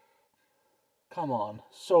 come on.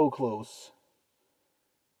 So close.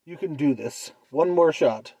 You can do this. One more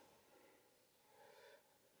shot.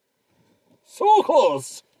 So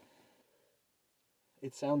close.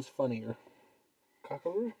 It sounds funnier.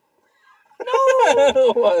 Kakaru? No!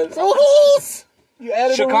 It was. So close! You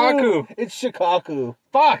added Shikaku. a root. It's Shikaku.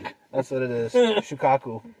 Fuck! That's what it is.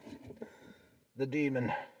 Shikaku. The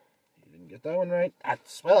demon. You didn't get that one right.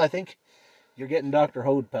 Well, I think you're getting Dr.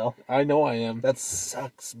 Hode, pal. I know I am. That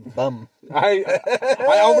sucks, bum. I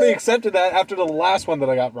already accepted that after the last one that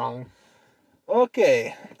I got wrong.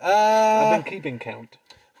 Okay. I've been keeping count.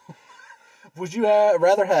 Would you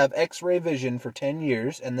rather have X-ray vision for 10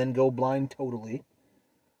 years and then go blind totally,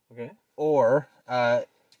 Okay. or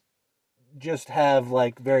just have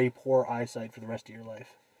like very poor eyesight for the rest of your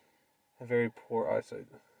life? A very poor eyesight.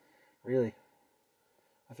 Really?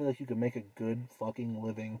 I feel like you could make a good fucking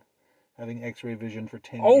living having X-ray vision for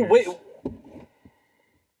 10 years. Oh, wait.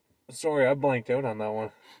 Sorry, I blanked out on that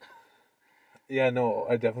one. Yeah, no,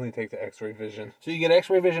 I definitely take the X-ray vision. So you get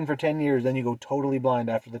X-ray vision for 10 years, then you go totally blind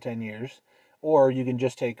after the 10 years. Or you can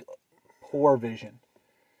just take poor vision.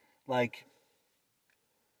 Like,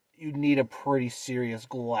 you'd need a pretty serious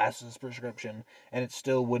glasses prescription, and it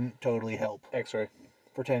still wouldn't totally help. X-ray.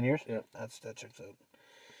 For 10 years? Yeah. That checks out.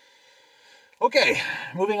 Okay,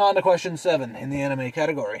 moving on to question 7 in the anime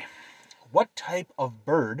category. What type of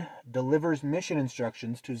bird delivers mission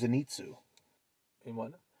instructions to Zenitsu? In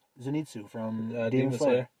what? Zenitsu from Demon Demon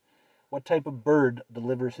Slayer. Slayer. What type of bird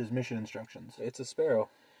delivers his mission instructions? It's a sparrow.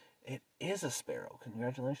 It is a sparrow.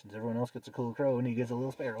 Congratulations. Everyone else gets a cool crow, and he gets a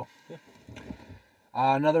little sparrow. Yeah.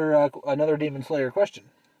 Another Demon Slayer question.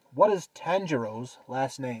 What is Tanjiro's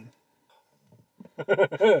last name?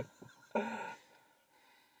 I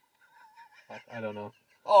don't know.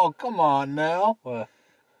 Oh, come on now. What?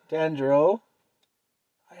 Tanjiro.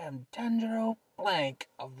 I am Tanjiro Blank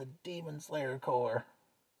of the Demon Slayer Corps.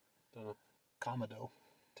 Don't know. Kamado.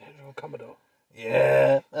 Tanjiro Kamado.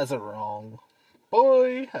 Yeah, that's a wrong.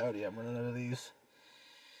 Boy, howdy, I'm running out of these.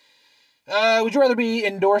 Would you rather be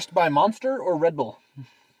endorsed by Monster or Red Bull?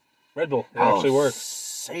 Red Bull. It actually works.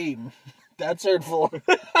 Same. That's hurtful.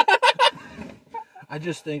 I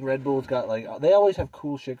just think Red Bull's got, like, they always have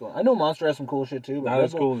cool shit going. I know Monster has some cool shit too, but Not Red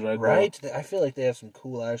as Bull, cool as Red Bull. right? I feel like they have some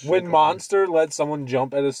cool ass shit When going. Monster let someone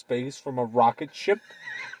jump out of space from a rocket ship.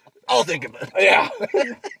 I'll think of it. Yeah.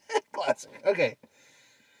 Classic. Okay.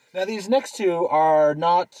 Now, these next two are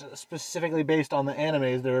not specifically based on the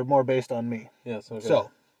animes. They're more based on me. Yes, okay.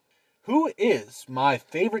 So, who is my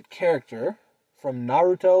favorite character from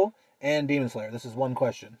Naruto and Demon Slayer? This is one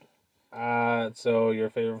question. So your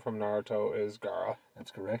favorite from Naruto is Gaara.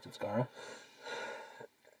 That's correct. It's Gaara.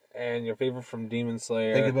 And your favorite from Demon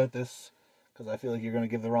Slayer. Think about this, because I feel like you're going to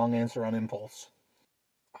give the wrong answer on impulse.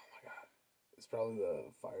 Oh my god. It's probably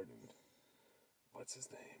the fire dude. What's his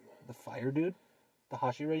name? The fire dude? The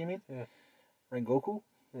Hashira, you mean? Yeah. Rengoku?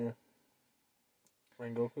 Yeah.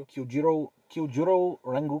 Rengoku? Kyujuro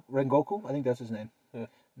Rengoku? I think that's his name. Yeah.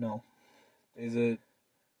 No. Is it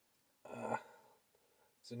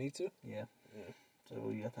Zenitsu? Yeah. Yeah. So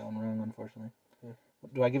you got that one wrong, unfortunately. Yeah.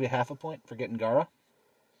 Do I give you half a point for getting Gaara?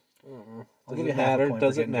 I'll Does give it you half a matter? point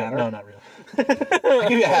Does for it getting Gaara. matter? No, not really. I'll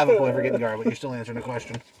give you half a point for getting Gaara, but you're still answering the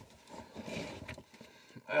question.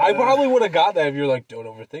 I probably would have got that if you're like, don't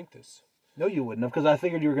overthink this. No, you wouldn't have, because I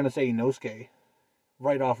figured you were going to say Inosuke.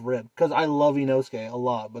 right off rip. Because I love Inosuke a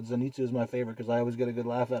lot, but Zenitsu is my favorite because I always get a good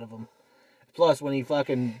laugh out of him. Plus, when he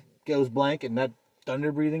fucking goes blank and that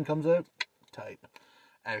thunder breathing comes out, tight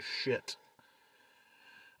as shit.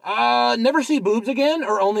 Never see boobs again,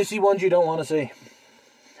 or only see ones you don't want to see?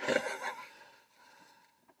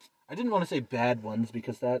 I didn't want to say bad ones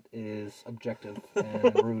because that is objective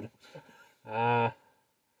and rude.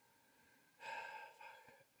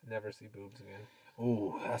 Never see boobs again.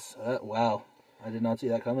 Oh, that's wow. I did not see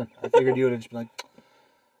that coming. I figured you would have just been like,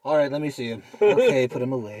 all right, let me see him. Okay, put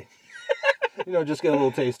him away. Just get a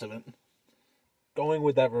little taste of it. Going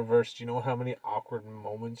with that reverse, do you know how many awkward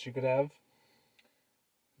moments you could have?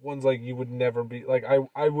 Ones like you would never be, like,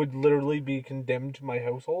 I would literally be condemned to my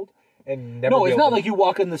household and never. No, it's not like you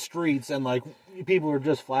walk in the streets and like people are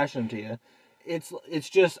just flashing to you. It's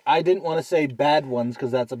just I didn't want to say bad ones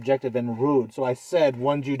because that's objective and rude. So I said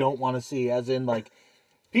ones you don't want to see, as in like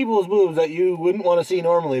people's moves that you wouldn't want to see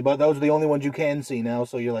normally, but those are the only ones you can see now.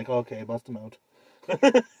 So you're like, okay, bust them out.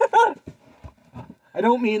 I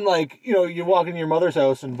don't mean like you walk into your mother's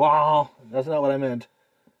house and wow. That's not what I meant.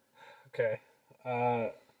 Okay.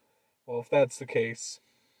 Well, if that's the case,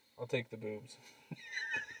 I'll take the boobs.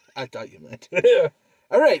 I thought you meant. Yeah.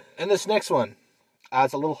 All right, and this next one,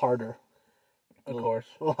 it's a little harder. Of course.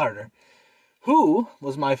 A little harder. Who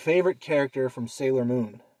was my favorite character from Sailor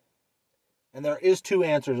Moon? And there is 2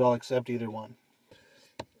 answers. I'll accept either one.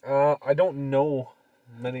 I don't know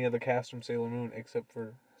many of the cast from Sailor Moon except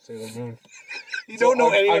for Sailor Moon. You don't know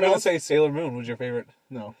any of I'm them? gonna say Sailor Moon was your favorite.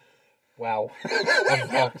 No. Wow. I'm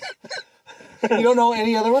fucked. You don't know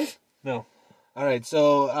any other ones? No. All right,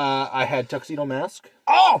 so I had Tuxedo Mask.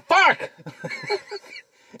 Oh, fuck!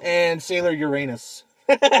 And Sailor Uranus.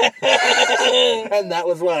 And that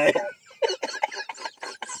was why.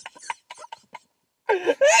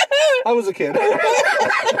 I was a kid.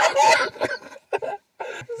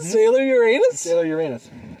 Sailor Uranus? Sailor Uranus.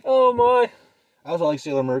 Oh, my. I also like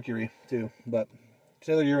Sailor Mercury, too, but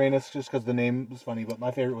Sailor Uranus, just because the name was funny, but my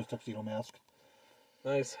favorite was Tuxedo Mask.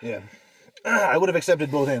 Nice. Yeah. I would have accepted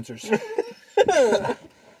both answers.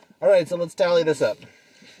 All right, so let's tally this up.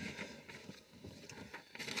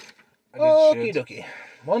 Okie dokie.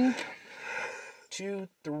 1, 2,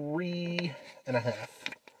 3 and a half.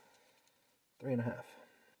 3 and a half.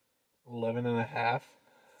 11 and a half.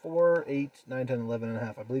 4, 8, 9, 10, 11 and a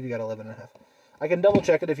half. I believe you got 11 and a half. I can double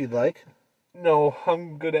check it if you'd like. No,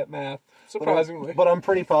 I'm good at math. Surprisingly. But I'm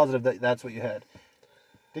pretty positive that that's what you had.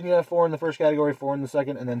 Didn't you have 4 in the first category, 4 in the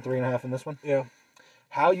second, and then 3 and a half in this one? Yeah.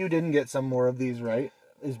 How you didn't get some more of these right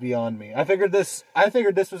is beyond me. I figured this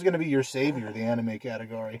was going to be your savior, the anime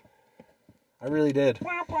category. I really did.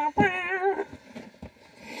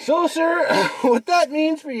 So, sir, what that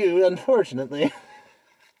means for you, unfortunately.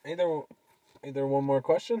 Either one more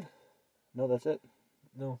question? No, that's it.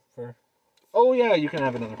 No, for... Oh, yeah, you can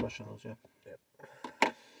have another question, yeah.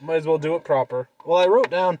 Yep. Might as well do it proper. Well, I wrote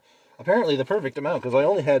down, apparently, the perfect amount, because I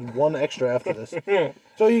only had 1 extra after this.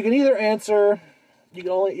 So you can either answer... You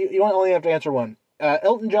only have to answer one.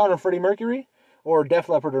 Elton John or Freddie Mercury, or Def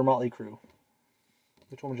Leppard or Motley Crue.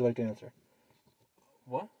 Which one would you like to answer?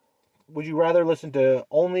 What? Would you rather listen to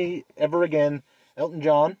only ever again Elton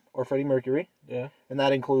John or Freddie Mercury? Yeah. And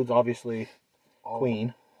that includes obviously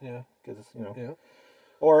Queen. Yeah. Because Yeah.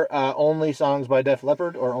 Or only songs by Def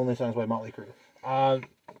Leppard or only songs by Motley Crue.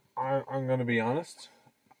 I'm gonna be honest.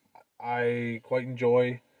 I quite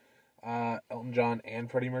enjoy Elton John and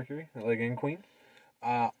Freddie Mercury, and Queen.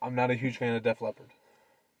 I'm not a huge fan of Def Leppard.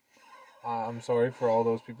 I'm sorry for all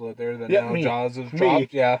those people out there that now Jaws has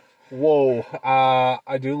dropped. Yeah. Whoa.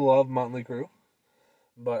 I do love Motley Crue,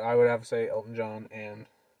 but I would have to say Elton John and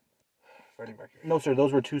Freddie Mercury. No, sir,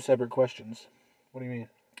 those were 2 separate questions. What do you mean?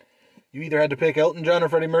 You either had to pick Elton John or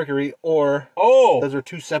Freddie Mercury, or... Oh! Those are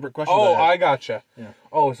 2 separate questions. Oh, I gotcha. Yeah.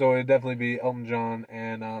 Oh, so it'd definitely be Elton John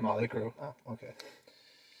and Motley Crue. Oh, okay.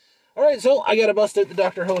 All right, so I got to bust out the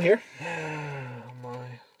Dr. Ho here. Oh,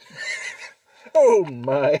 my. Oh,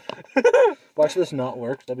 my. Watch this not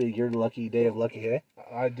work. That'd be your lucky day of lucky, hey?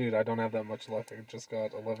 Dude, I don't have that much luck. I just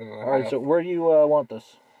got 11 and a half. All right, so where do you want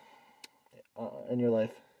this in your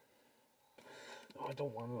life? Oh, I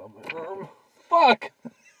don't want it on my arm. Fuck!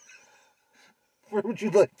 Where would you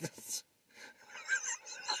like this?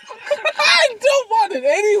 I don't want it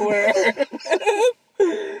anywhere!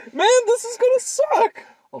 Man, this is gonna suck!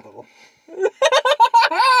 A little.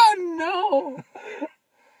 No!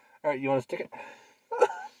 Alright, you want to stick it?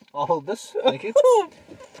 I'll hold this. Thank you.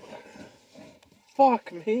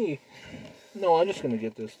 Fuck me. No, I'm just gonna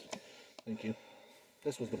get this. Thank you.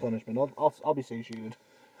 This was the punishment. I'll be satiated.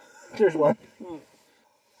 Here's one.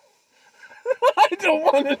 I don't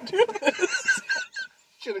want to do this.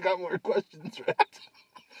 Should have got more questions right.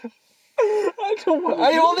 I don't want.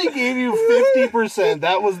 I only gave you 50%.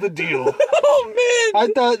 That was the deal. Oh man, I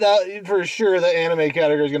thought that for sure the anime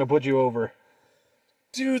category is gonna put you over.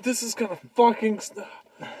 dude, this is gonna fucking.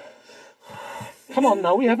 Come on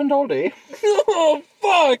now, we haven't all day. Oh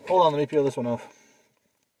fuck, Hold on, let me peel this one off.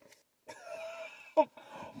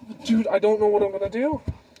 dude, I don't know what I'm gonna do. I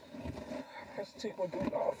have to take my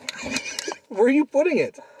boot off. Where are you putting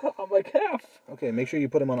it? On my calf. Okay, make sure you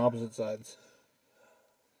put them on opposite sides.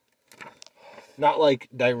 Not like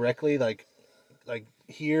directly, like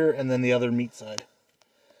here and then the other meat side.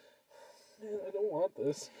 Man, I don't want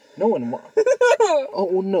this. No one wants.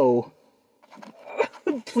 Oh no.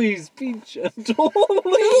 Please be gentle.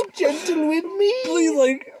 Be gentle with me. Please,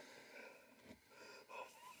 like.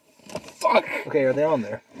 Fuck. Okay, are they on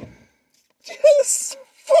there? Yes.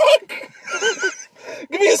 Fuck.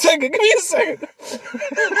 Give me a second. Give me a second.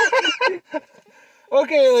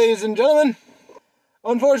 Okay, ladies and gentlemen.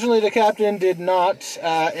 Unfortunately, the captain did not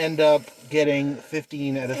end up getting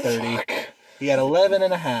 15 out of 30. Fuck. He had 11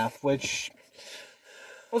 and a half, which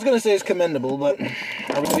I was going to say is commendable, but are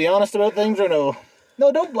we going to be honest about things or no?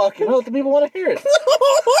 No, don't block your mouth. The people want to hear it.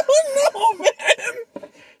 No, man.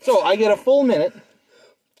 So, I get a full minute.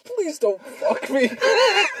 Please don't fuck me.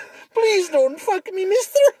 Please don't fuck me,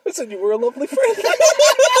 mister. I said you were a lovely friend.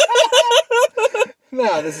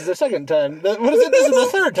 No, this is the second time. What is it? This is the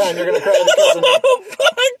third time you're going to cry to cousin. Oh,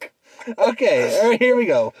 fuck. Okay, all right, here we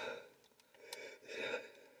go.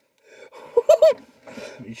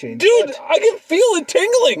 Let me change Dude, that. I can feel it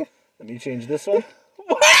tingling. Let me change this one.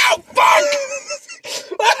 Wow, fuck.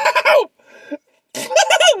 Wow.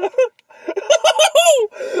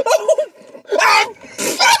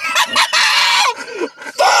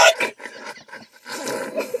 Fuck!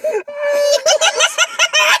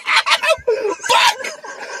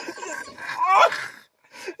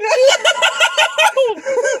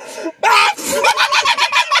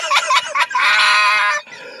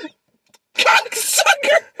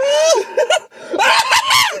 Cocksucker!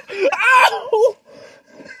 Ow!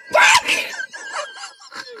 Fuck!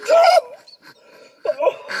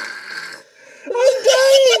 I'm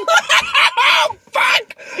dying! Fuck!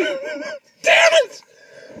 Damn it!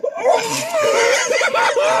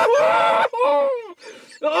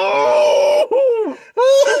 Oh!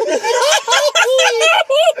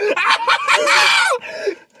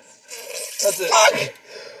 That's it. Fuck!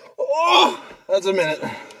 Oh! That's a minute.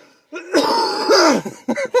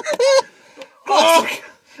 Fuck!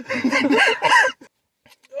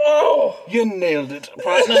 Oh! You nailed it,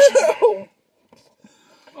 partner.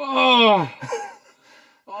 Oh!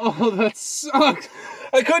 Oh, that sucked.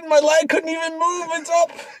 I couldn't, my leg couldn't even move. It's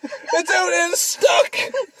up. It's out and it's stuck.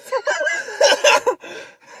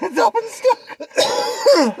 It's up and stuck.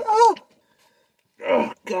 Oh.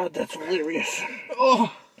 Oh, God, that's hilarious.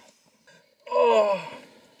 Oh. Oh.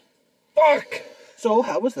 Fuck. So,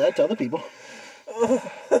 how was that to other people?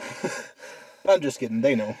 I'm just kidding,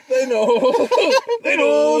 they know. They know. They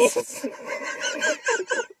know.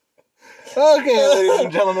 Okay, ladies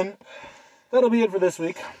and gentlemen, that'll be it for this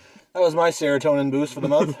week. That was my serotonin boost for the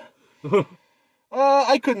month.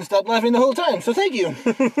 I couldn't stop laughing the whole time, so thank you.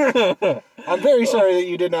 I'm very sorry that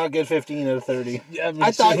you did not get 15 out of 30. Yeah, me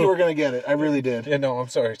I thought too. you were going to get it. I really did. Yeah, no, I'm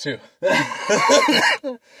sorry too.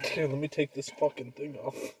 Here, let me take this fucking thing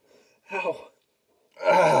off. Ow.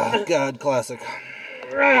 Ah, God, classic.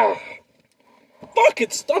 Ah. Fuck,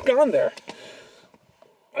 it's stuck on there.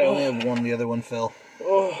 I only have one, the other one fell.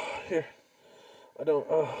 Oh, here. I don't.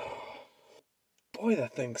 Boy,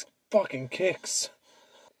 that thing's fucking kicks.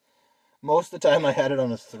 Most of the time I had it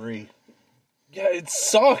on a 3. Yeah, it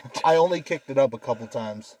sucked. I only kicked it up a couple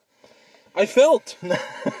times. I felt.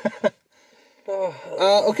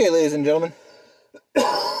 Okay, ladies and gentlemen.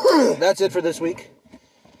 That's it for this week.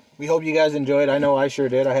 We hope you guys enjoyed. I know I sure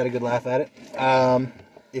did. I had a good laugh at it.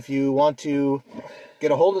 If you want to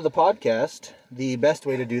get a hold of the podcast, the best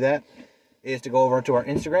way to do that is to go over to our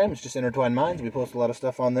Instagram. It's just Intertwined Minds. We post a lot of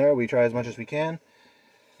stuff on there. We try as much as we can.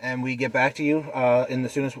 And we get back to you in the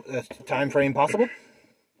soonest time frame possible.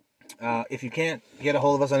 If you can't get a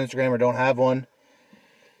hold of us on Instagram or don't have one,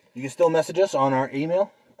 you can still message us on our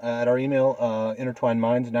email. At our email,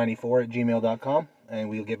 intertwinedminds94@gmail.com. And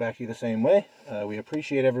we'll get back to you the same way. We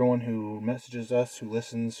appreciate everyone who messages us, who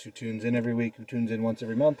listens, who tunes in every week, who tunes in once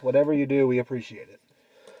every month. Whatever you do, we appreciate it.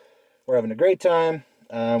 We're having a great time.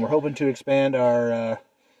 We're hoping to expand our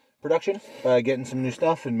production by getting some new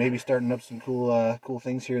stuff and maybe starting up some cool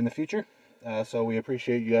things here in the future. So we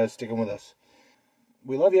appreciate you guys sticking with us.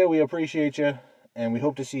 We love you, we appreciate you, and we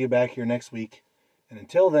hope to see you back here next week. And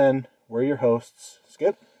until then, we're your hosts,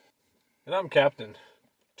 Skip. And I'm Captain.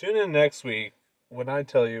 Tune in next week when I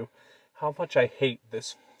tell you how much I hate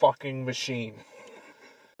this fucking machine.